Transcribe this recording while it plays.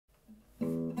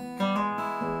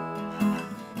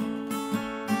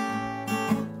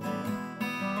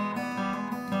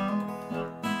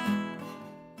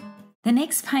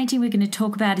next painting we're going to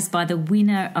talk about is by the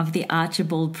winner of the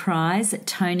Archibald Prize,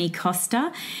 Tony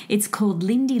Costa. It's called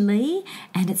Lindy Lee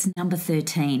and it's number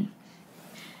 13.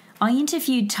 I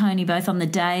interviewed Tony both on the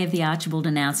day of the Archibald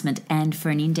announcement and for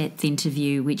an in-depth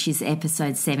interview, which is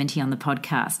episode 70 on the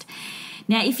podcast.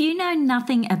 Now, if you know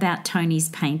nothing about Tony's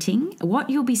painting, what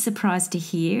you'll be surprised to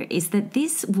hear is that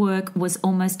this work was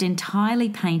almost entirely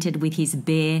painted with his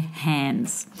bare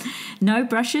hands. No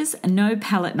brushes, no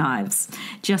palette knives,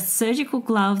 just surgical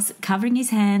gloves covering his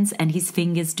hands and his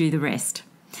fingers do the rest.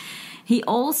 He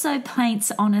also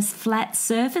paints on a flat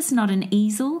surface, not an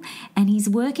easel, and his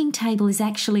working table is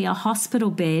actually a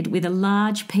hospital bed with a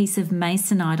large piece of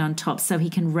masonite on top so he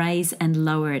can raise and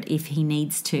lower it if he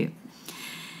needs to.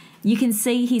 You can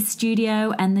see his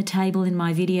studio and the table in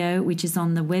my video, which is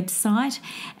on the website,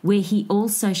 where he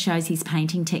also shows his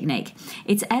painting technique.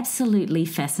 It's absolutely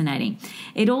fascinating.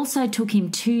 It also took him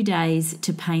 2 days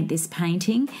to paint this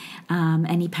painting,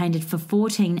 and he painted for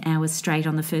 14 hours straight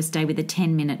on the first day with a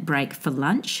 10-minute break for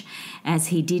lunch, as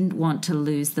he didn't want to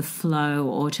lose the flow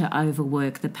or to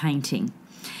overwork the painting.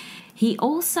 He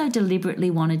also deliberately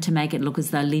wanted to make it look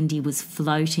as though Lindy was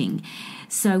floating.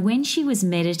 So when she was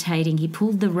meditating, he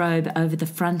pulled the robe over the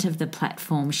front of the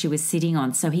platform she was sitting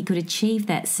on so he could achieve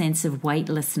that sense of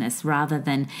weightlessness rather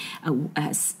than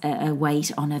a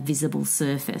weight on a visible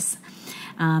surface.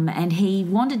 And he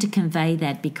wanted to convey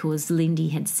that because Lindy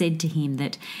had said to him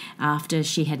that after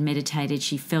she had meditated,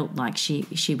 she felt like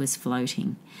she was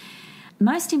floating.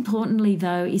 Most importantly,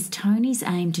 though, is Tony's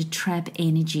aim to trap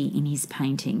energy in his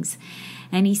paintings.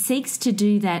 And he seeks to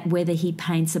do that whether he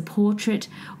paints a portrait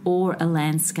or a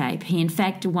landscape. He, in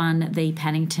fact, won the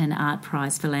Paddington Art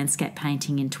Prize for landscape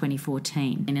painting in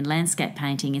 2014. And landscape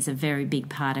painting is a very big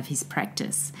part of his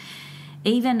practice.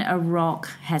 Even a rock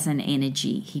has an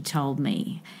energy, he told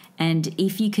me. And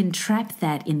if you can trap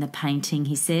that in the painting,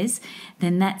 he says,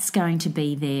 then that's going to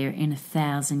be there in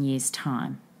 1,000 years'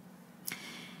 time.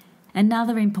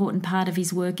 Another important part of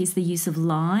his work is the use of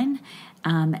line,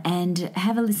 and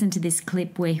have a listen to this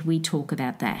clip where we talk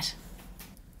about that.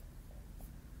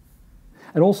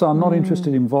 And also, I'm not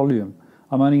interested in volume.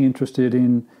 I'm only interested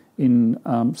in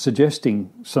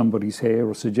suggesting somebody's hair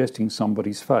or suggesting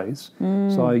somebody's face.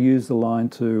 So I use the line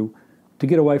to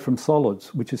get away from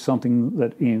solids, which is something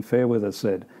that Ian Fairweather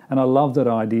said. And I love that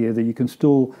idea that you can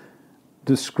still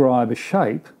describe a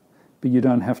shape, but you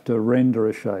don't have to render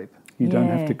a shape. You don't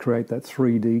have to create that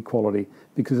 3D quality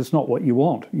because it's not what you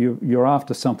want. You're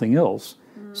after something else.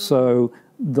 So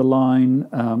the line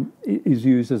is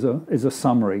used as a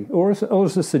summary or as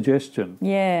a suggestion.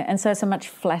 Yeah, and so it's a much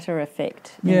flatter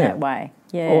effect in that way.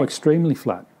 Yeah. Oh, extremely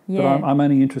flat. Yeah. But I'm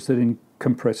only interested in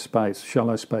compressed space,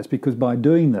 shallow space, because by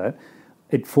doing that,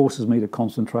 it forces me to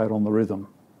concentrate on the rhythm.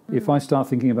 If I start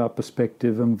thinking about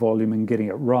perspective and volume and getting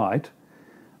it right,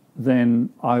 then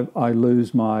I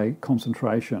lose my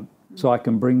concentration. So I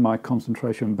can bring my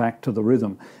concentration back to the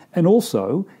rhythm. And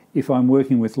also, if I'm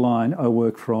working with line, I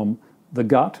work from the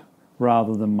gut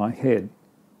rather than my head.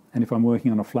 And if I'm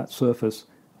working on a flat surface,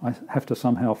 I have to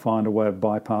somehow find a way of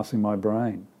bypassing my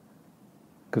brain,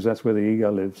 because that's where the ego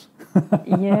lives.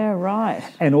 Yeah, right.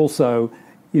 And also,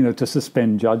 to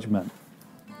suspend judgment.